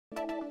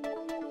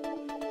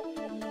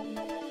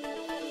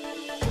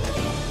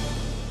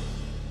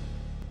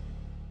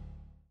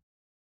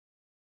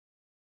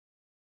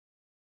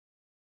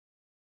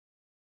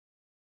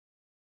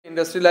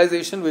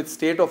Industrialization with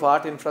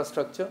state-of-art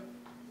infrastructure,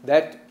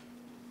 that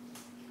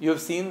you have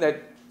seen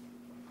that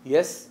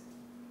yes,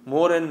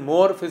 more and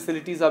more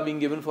facilities are being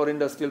given for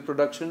industrial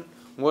production,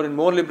 more and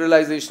more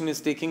liberalization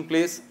is taking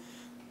place,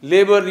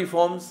 labor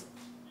reforms,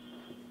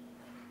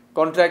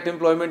 contract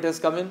employment has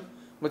come in,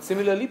 but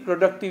similarly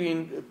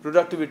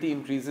productivity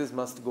increases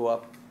must go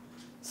up.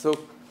 So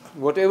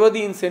whatever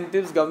the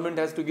incentives government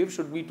has to give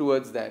should be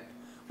towards that.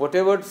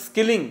 Whatever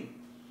skilling,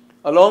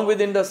 along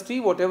with industry,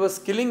 whatever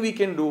skilling we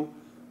can do,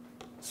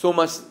 so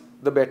much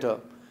the better.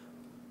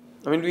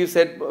 I mean, we've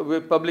said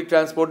with public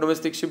transport,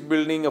 domestic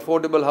shipbuilding,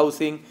 affordable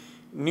housing,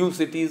 new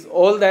cities,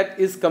 all that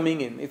is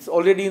coming in. It's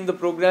already in the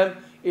program.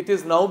 It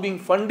is now being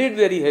funded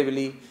very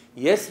heavily.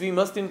 Yes, we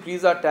must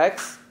increase our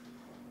tax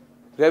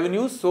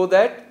revenues so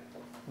that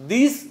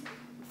these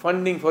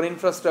funding for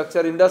infrastructure,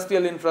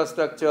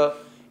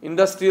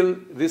 industrial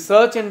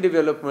research and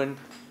development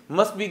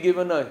must be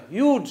given a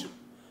huge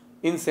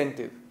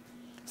incentive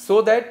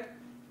so that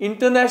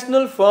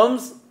international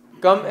firms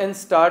come and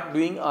start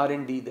doing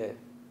R&D there.